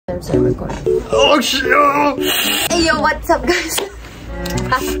are recording. Oh shit! Hey yo, what's up guys?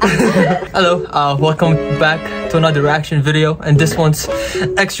 Hello, welcome back to another reaction video, and this one's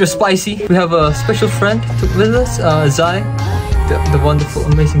extra spicy. We have a special friend with us, Zai, the wonderful,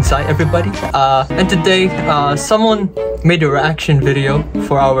 amazing Zai, everybody. And today, someone made a reaction video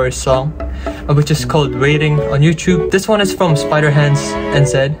for our song, which is called Waiting on YouTube. This one is from Spider-Hands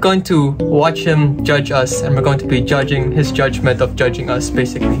NZ. Going to watch him judge us, and we're going to be judging his judgment of judging us,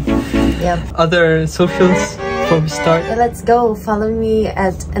 basically. Yep. Other socials before we start? Yeah, let's go. Follow me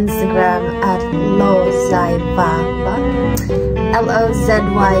at Instagram at LoZyVaba.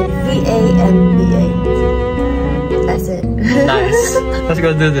 LOZYVANBA. That's it. Nice. Let's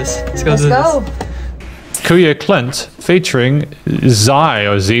go do this. Let's go. Kuya Clint featuring Zai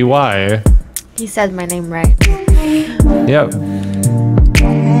or ZY. He said my name right. Yep.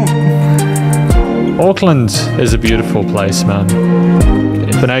 Auckland is a beautiful place, man.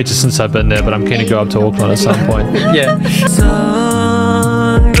 It's been ages since I've been there, but I'm keen to go up to Auckland at some point. Yeah.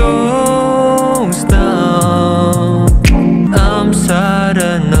 Sun goes down, I'm sad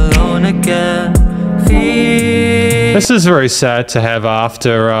and alone again. This is very sad to have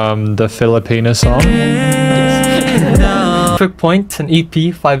after the Filipina song. Quick point, an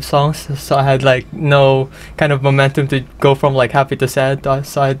EP, 5 songs, so I had like no kind of momentum to go from like happy to sad,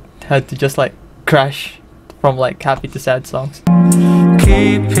 so I had to just like crash from like happy to sad songs.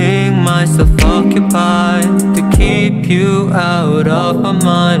 Keeping myself occupied to keep you out of my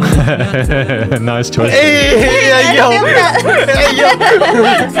mind. Nice choice. Hey yo! Hey yo!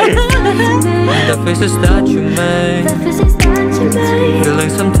 The faces that you make, feeling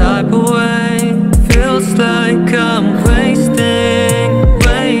some type of way. Feels like I'm waiting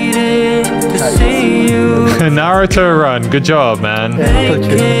to see you. Naruto run, good job, man.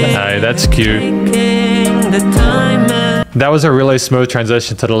 Hey, that's cute. That was a really smooth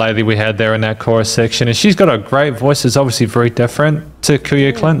transition to the lady we had there in that chorus section, and she's got a great voice. It's obviously very different to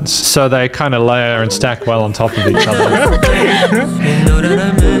Kuya Clint's, so they kind of layer and stack well on top of each other. You know that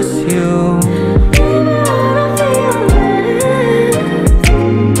I miss you.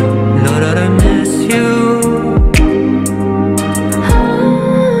 Know that I miss you.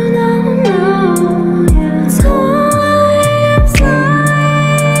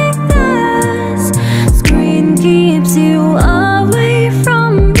 Screen keeps you away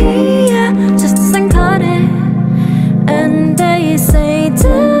from me, just as I cut it. And they say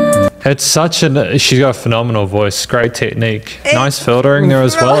It's such an... She's got a phenomenal voice, great technique. Nice filtering there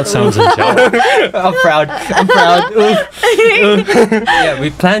as well, it sounds angelic. I'm proud. Yeah, we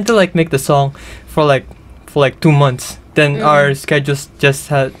planned to like make the song for like 2 months. Then our schedules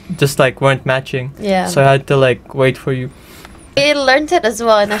just weren't matching. Yeah. So I had to like wait for you. We learned it as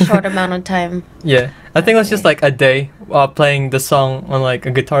well in a short amount of time. Yeah, I think it was just like a day playing the song on like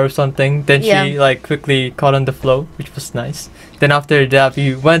a guitar or something. Then she like quickly caught on the flow, which was nice. Then after that,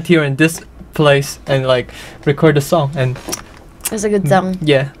 we went here in this place and like record the song, and It was a good song.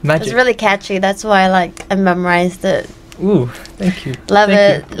 yeah, magic. It's really catchy. That's why I memorized it. Ooh, thank you. Love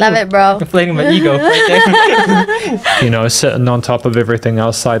it, bro. Inflating my ego right there. You know, sitting on top of everything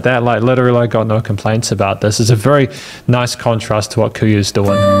else like that, like literally I got no complaints about this. It's a very nice contrast to what Kuya's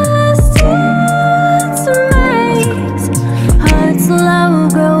doing. hearts low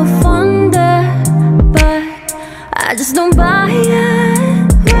grow fonder, but I just don't buy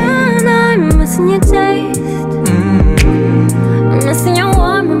it when I'm missing your taste. Missing your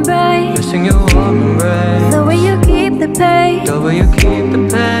warm embrace. Missing your warm embrace. The way you keep the pace. The way you keep the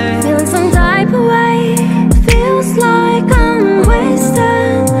pace. Feeling some type of way. Feels like I'm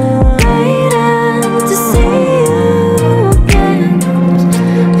wasting, waiting to see you again.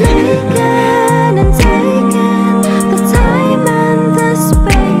 Making and taking the time and the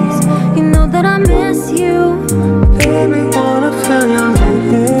space. You know that I miss you. Baby, wanna feel your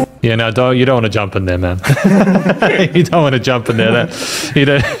love. Yeah, no, you don't want to jump in there, man. You don't want to jump in there. You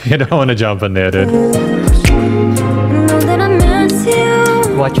don't want to jump in there, dude. You know that I miss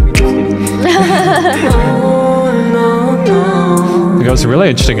you. Watch me. There was really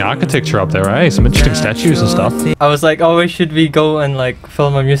interesting architecture up there, eh? Some interesting statues and stuff. I was like, oh, where should we go and like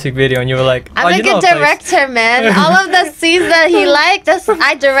film a music video? And you were like, oh, I'm you like know a director, man. All of the scenes that he liked,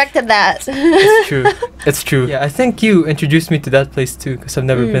 I directed that. It's true. It's true. Yeah, I think you introduced me to that place too, because I've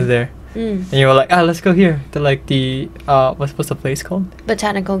never been there. And you were like, let's go here to like the what's the place called?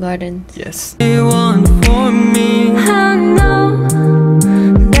 Botanical Gardens. Yes. You want for me. I know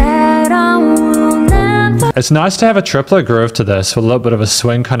that I will never. It's nice to have a triplet groove to this with a little bit of a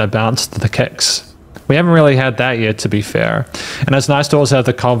swing kind of bounce to the kicks. We haven't really had that yet, to be fair. And it's nice to also have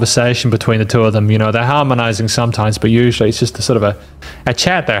the conversation between the two of them. You know, they're harmonizing sometimes, but usually it's just a sort of a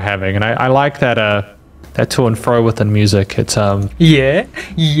chat they're having. And I like that that to and fro within music. It's yeah,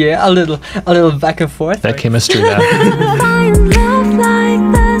 a little back and forth. that chemistry there. Find love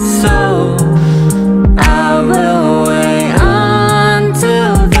like this, so I will wait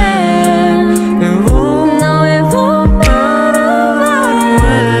until then. No, it won't matter what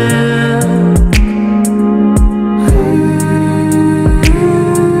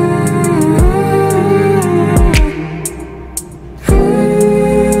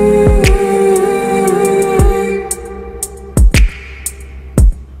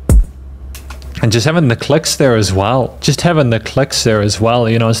And just having the clicks there as well.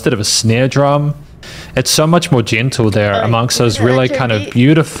 You know, instead of a snare drum, it's so much more gentle there amongst those really kind of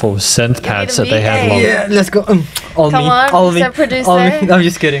beautiful synth pads that they have. Yeah, let's go. All Come me, on, all me, Mr. Producer. all me. I'm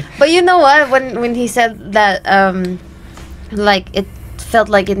just kidding. But you know what? When he said that, like it felt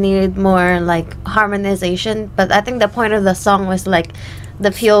like it needed more like harmonization. But I think the point of the song was like the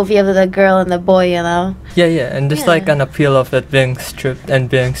POV of the girl and the boy, you know. Yeah, and there's like an appeal of it being stripped and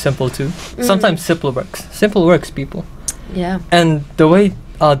being simple too. Sometimes simple works, people. Yeah. And the way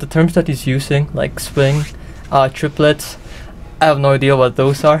the terms that he's using, like swing, triplets, I have no idea what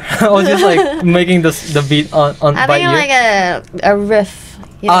those are. I was just like making the beat on I by think ear. like a riff.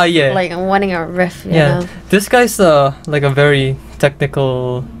 You know, Yeah. Like wanting a riff. You Yeah, know? this guy's like a very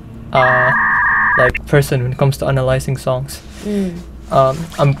technical like person when it comes to analyzing songs.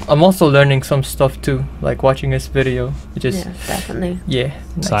 I'm also learning some stuff too, like watching his video, which is Yeah, definitely. nice.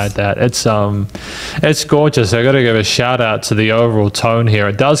 Inside that, it's gorgeous. I got to give a shout out to the overall tone here.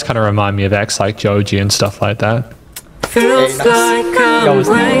 It does kind of remind me of acts like Joji and stuff like that. Feels Hey, nice. like That I'm was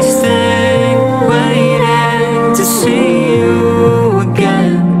wasting, waiting to see you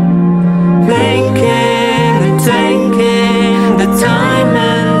again. Thinking and taking the time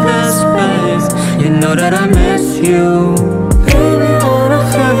and the space. You know that I miss you. Baby, wanna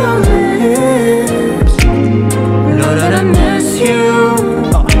feel your lips. Know that I miss you.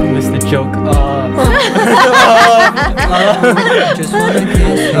 Oh, I missed the joke. Just wanna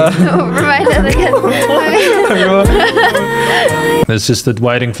kiss you. Remind us again. It's just the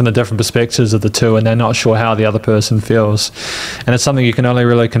waiting from the different perspectives of the two, and they're not sure how the other person feels. And it's something you can only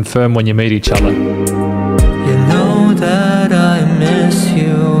really confirm when you meet each other. You know that I miss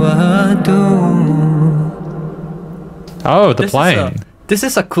you, I do. Oh, the plane. This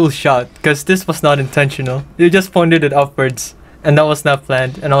is a cool shot because this was not intentional. You just pointed it upwards, and that was not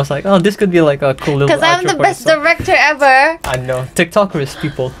planned. And I was like, oh, this could be like a cool little. Because I'm outro the for best song. director ever. I know. TikTokers,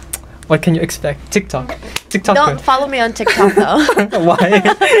 people. What can you expect? TikToker. Don't follow me on TikTok though. Why?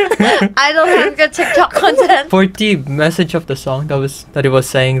 I don't have good TikTok content. For the message of the song that it was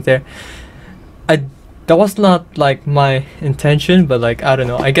saying there, that was not like my intention, but like I don't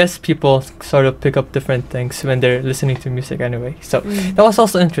know. I guess people sort of pick up different things when they're listening to music anyway. So that was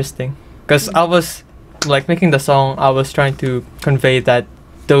also interesting because I was like making the song. I was trying to convey that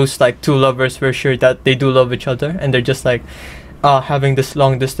those like two lovers were sure that they do love each other, and they're just like having this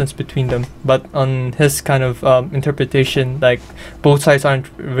long distance between them. But on his kind of interpretation, like both sides aren't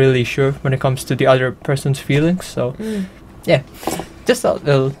really sure when it comes to the other person's feelings. So yeah, just a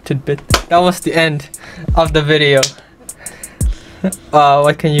little tidbit. That was the end of the video.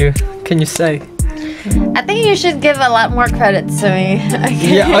 What can you say? I think you should give a lot more credits to me.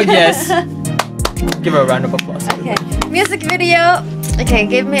 Okay. Yeah. Oh yes. Give her a round of applause. Okay. Music video. Okay,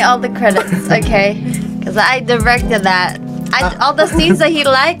 give me all the credits. Okay, because I directed that. All the scenes that he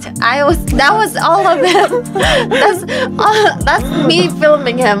liked, that was all of them. That's me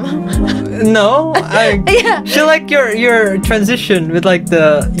filming him. No, Yeah. she like your transition with like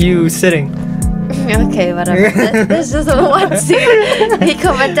you sitting. Okay, whatever. This is just one scene. He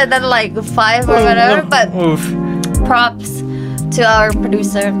commented on like 5 or whatever, but Oof. props to our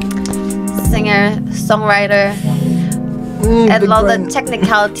producer, singer, songwriter, and all the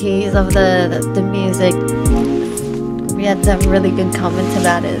technicalities of the music. We had some really good comments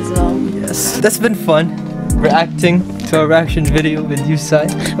about it as well. Yes, that's been fun. Reacting to a reaction video with you, Sai.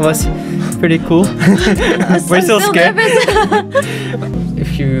 It was pretty cool. We're so scared.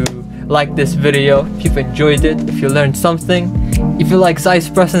 If you like this video, if you've enjoyed it, if you learned something, if you like Zai's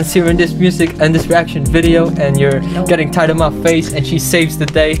presence here in this music and this reaction video, and you're getting tired of my face and she saves the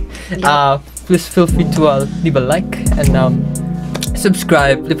day, please feel free to leave a like and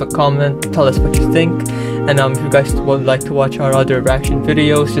subscribe, leave a comment, tell us what you think. And if you guys would like to watch our other reaction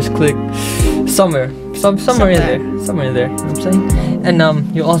videos, just click somewhere in there, you know what I'm saying?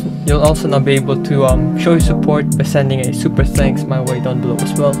 And you'll also now be able to show your support by sending a super thanks my way down below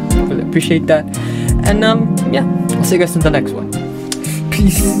as well. Really appreciate that. And yeah, I'll see you guys in the next one.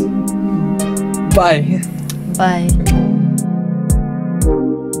 Peace. Bye. Bye.